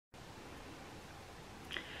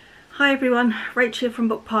Hi everyone, Rach here from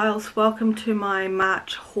Bookpiles. Welcome to my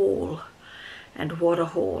March haul. And what a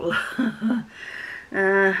haul.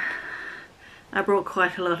 I brought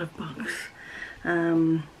quite a lot of books.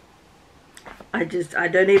 I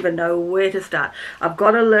don't even know where to start. I've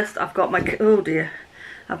got a list, I've got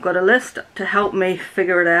a list to help me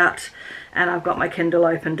figure it out, and I've got my Kindle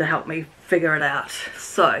open to help me figure it out.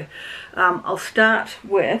 So, I'll start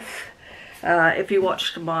with, if you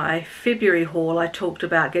watched my February haul, I talked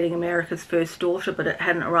about getting America's First Daughter, but it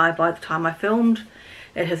hadn't arrived by the time I filmed.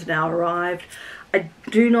 It has now arrived. I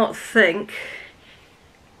do not think,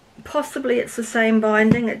 possibly it's the same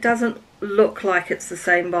binding. It doesn't look like it's the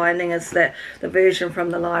same binding as the version from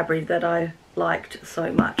the library that I liked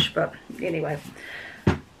so much, but anyway,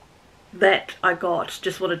 that I got.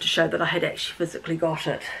 Just wanted to show that I had actually physically got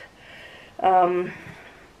it.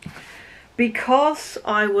 Because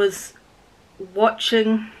I was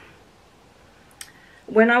watching,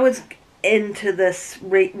 when I was into this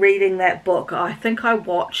reading that book, I think I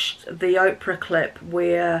watched the Oprah clip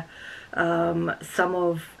where some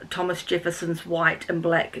of Thomas Jefferson's white and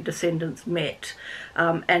black descendants met,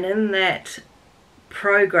 and in that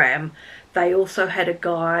program they also had a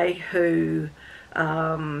guy who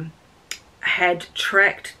had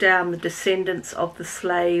tracked down the descendants of the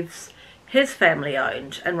slaves his family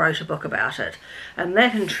owned and wrote a book about it, and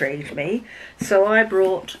that intrigued me. So I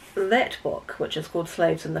brought that book, which is called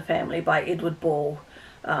Slaves in the Family by Edward Ball.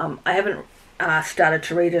 I haven't started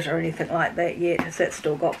to read it or anything like that yet, because that's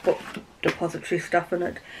still got book depository stuff in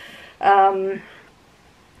it.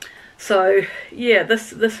 So yeah,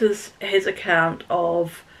 this is his account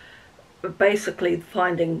of basically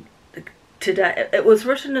finding today. It was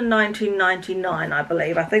written in 1999, I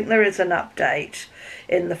believe. I think there is an update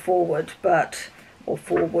in the foreword, or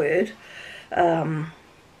foreword. But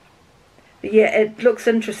yeah, it looks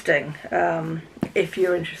interesting if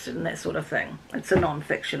you're interested in that sort of thing. It's a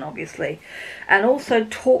non-fiction, obviously. And also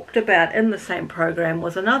talked about in the same program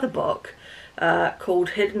was another book called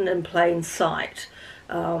Hidden in Plain Sight,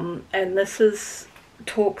 and this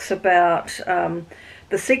talks about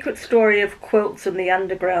the secret story of quilts and the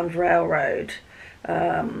Underground Railroad.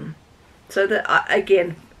 So that,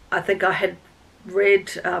 again, I think I had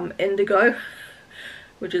read Indigo,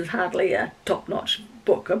 which is hardly a top-notch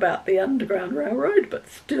book about the Underground Railroad, but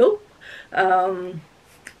still. And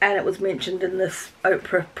it was mentioned in this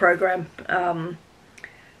Oprah program. And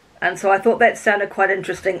so I thought that sounded quite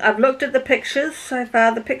interesting. I've looked at the pictures so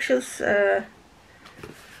far. The pictures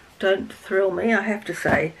don't thrill me, I have to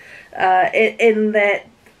say, in that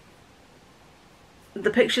the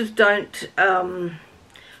pictures don't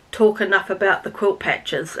talk enough about the quilt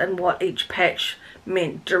patches and what each patch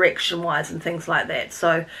meant direction wise and things like that.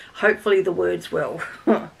 So hopefully the words will.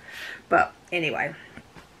 But anyway,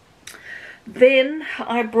 then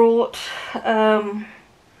I brought quite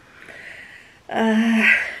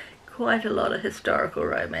a lot of historical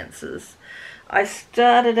romances. I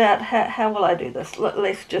started out, how will I do this?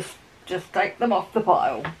 Let's just take them off the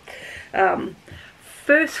pile.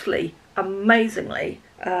 Firstly, amazingly,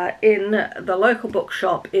 in the local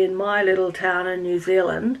bookshop in my little town in New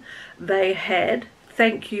Zealand, they had,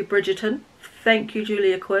 thank you Bridgerton, thank you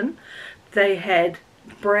Julia Quinn, they had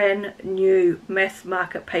brand new mass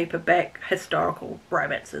market paperback historical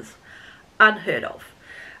romances. Unheard of.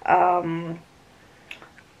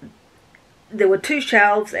 There were two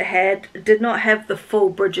shelves. It did not have the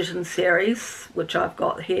full Bridgerton series, which I've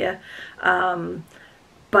got here,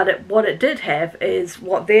 but what it did have is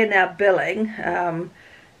what they're now billing.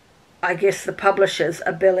 I guess the publishers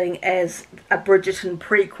are billing as a Bridgerton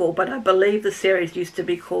prequel, but I believe the series used to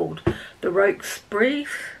be called The Roke's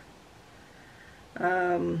Brief.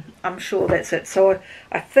 I'm sure that's it. So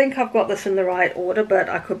I think I've got this in the right order, but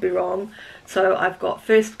I could be wrong. So I've got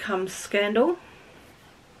First Comes Scandal.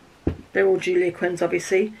 They're all Julia Quinns,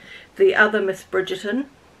 obviously. The Other Miss Bridgerton.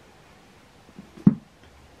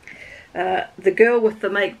 The Girl with the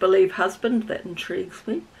Make-Believe Husband. That intrigues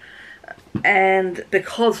me. And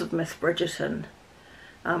Because of Miss Bridgerton.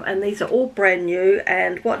 And these are all brand new.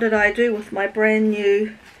 And what did I do with my brand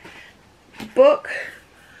new book?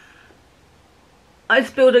 I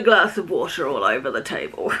spilled a glass of water all over the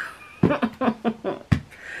table.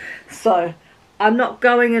 So I'm not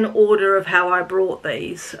going in order of how I brought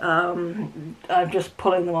these. I'm just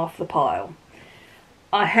pulling them off the pile.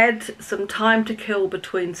 I had some time to kill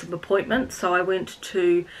between some appointments, so I went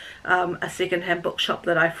to a second-hand bookshop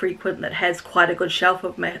that I frequent that has quite a good shelf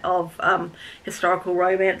of historical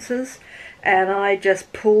romances, and I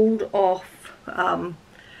just pulled off.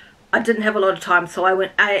 I didn't have a lot of time, so I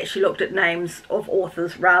actually looked at names of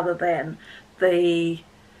authors rather than the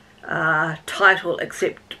title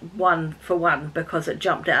except one for one, because it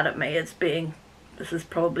jumped out at me as being, this is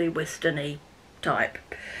probably Western-y type.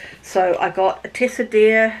 So I got a Tessa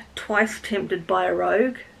Dare, Twice Tempted by a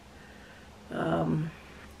Rogue.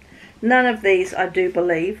 None of these, I do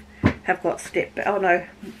believe, have got step back. Oh no,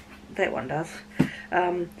 that one does.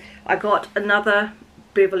 I got another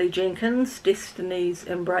Beverly Jenkins, Destiny's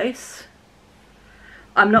Embrace.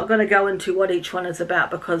 I'm not going to go into what each one is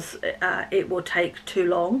about because it will take too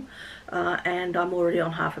long, and I'm already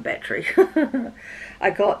on half a battery. I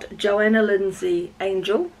got Joanna Lindsay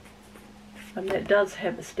Angel, and that does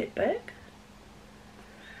have a step back.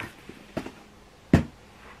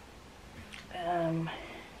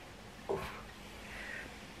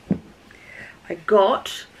 I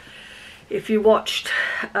got, if you watched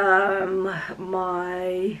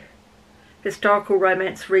my historical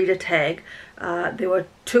romance reader tag, there were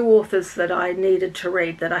two authors that I needed to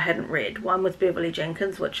read that I hadn't read. One was Beverly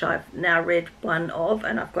Jenkins, which I've now read one of,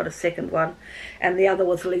 and I've got a second one, and the other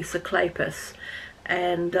was Lisa Kleypas,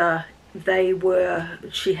 and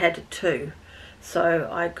she had two. So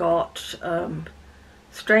I got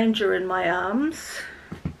Stranger in My Arms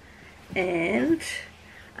and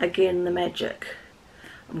Again the Magic.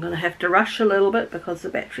 I'm going to have to rush a little bit because the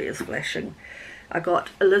battery is flashing. I got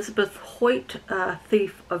Elizabeth Hoyt,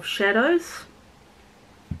 Thief of Shadows,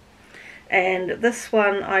 and this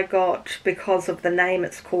one I got because of the name.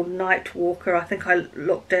 It's called Night Walker. I think I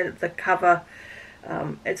looked at the cover.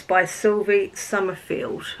 It's by Sylvie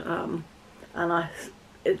Summerfield, and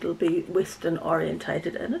it'll be Western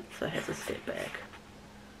orientated in it, so it has a step back.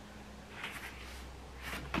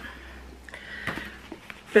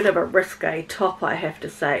 Bit of a risque top, I have to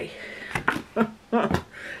say.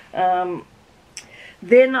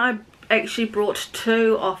 Then I actually brought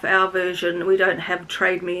two off our version. We don't have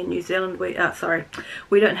Trade Me in New Zealand. We don't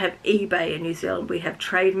have eBay in New Zealand. We have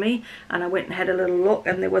Trade Me, and I went and had a little look,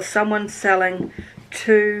 and there was someone selling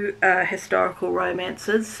two historical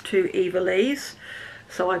romances, two Evilese.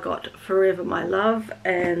 So I got Forever My Love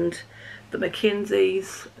and The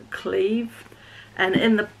Mackenzies, Cleave, and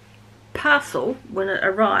in the parcel when it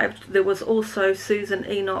arrived there was also Susan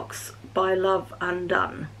Enoch's By Love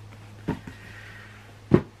Undone.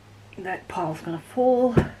 That pile's gonna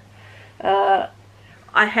fall. I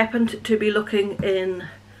happened to be looking in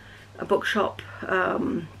a bookshop,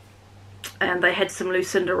 and they had some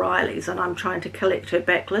Lucinda Riley's, and I'm trying to collect her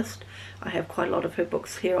backlist. I have quite a lot of her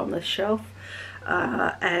books here on this shelf,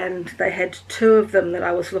 and they had two of them that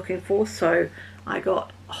I was looking for, so I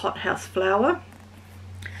got Hothouse Flower,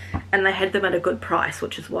 and they had them at a good price,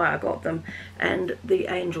 which is why I got them, and The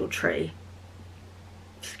Angel Tree.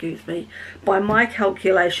 Excuse me. By my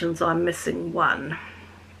calculations, I'm missing one.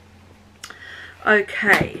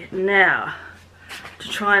 Okay, now to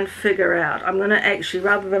try and figure out, I'm going to actually,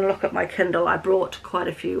 rather than look at my Kindle, I brought quite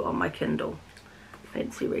a few on my Kindle.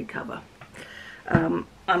 Fancy read cover. I'm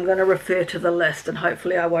going to refer to the list, and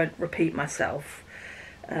hopefully I won't repeat myself.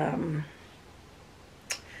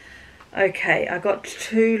 Okay, I got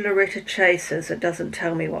two Loretta Chasers. It doesn't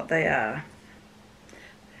tell me what they are.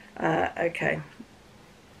 Okay,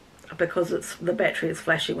 because the battery is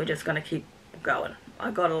flashing, we're just going to keep going.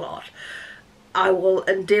 I got a lot. I will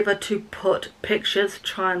endeavour to put pictures,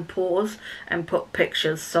 try and pause and put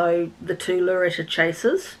pictures. So the two Loretta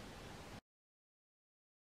Chasers.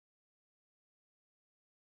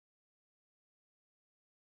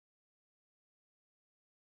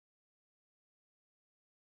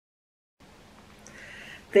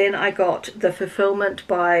 Then I got The Fulfillment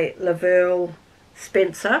by Laverne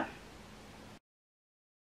Spencer.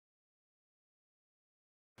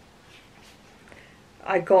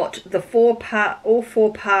 I got all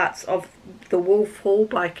four parts of The Wolf Hall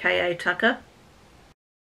by K.A. Tucker.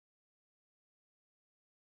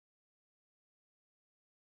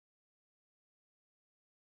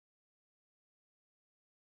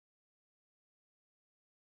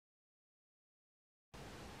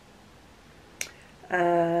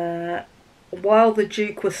 While the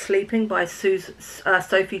Duke Was Sleeping by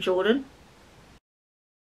Sophie Jordan.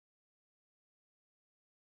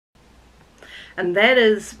 And that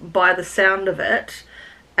is, by the sound of it,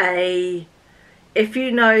 if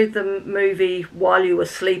you know the movie While You Were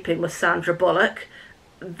Sleeping with Sandra Bullock,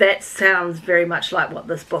 that sounds very much like what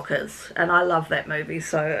this book is, and I love that movie,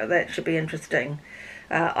 so that should be interesting.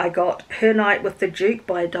 I got Her Night with the Duke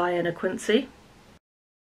by Diana Quincy.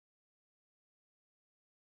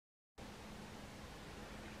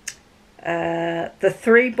 The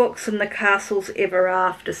Three Books in the Castles Ever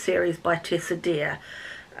After series by Tessa Dare.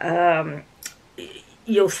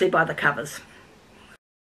 You'll see by the covers.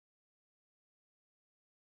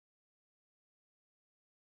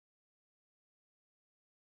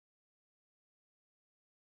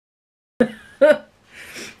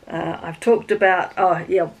 I've talked about, oh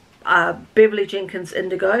yeah, Beverly Jenkins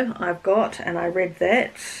Indigo I've got, and I read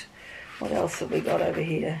that. What else have we got over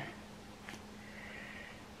here?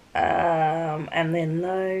 And then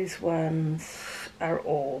those ones are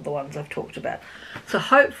all the ones I've talked about. So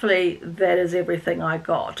hopefully that is everything I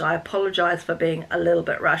got. I apologise for being a little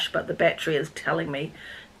bit rushed, but the battery is telling me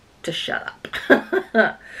to shut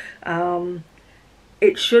up.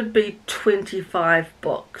 It should be 25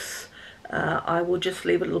 books. I will just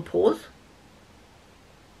leave a little pause,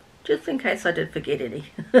 just in case I did forget any.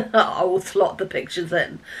 I will slot the pictures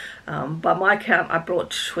in. By my count, I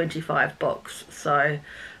brought 25 books. So,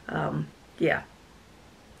 yeah,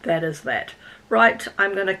 that is that. Right,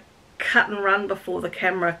 I'm going to cut and run before the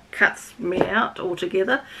camera cuts me out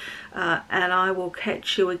altogether. And I will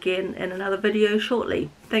catch you again in another video shortly.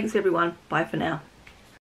 Thanks everyone. Bye for now.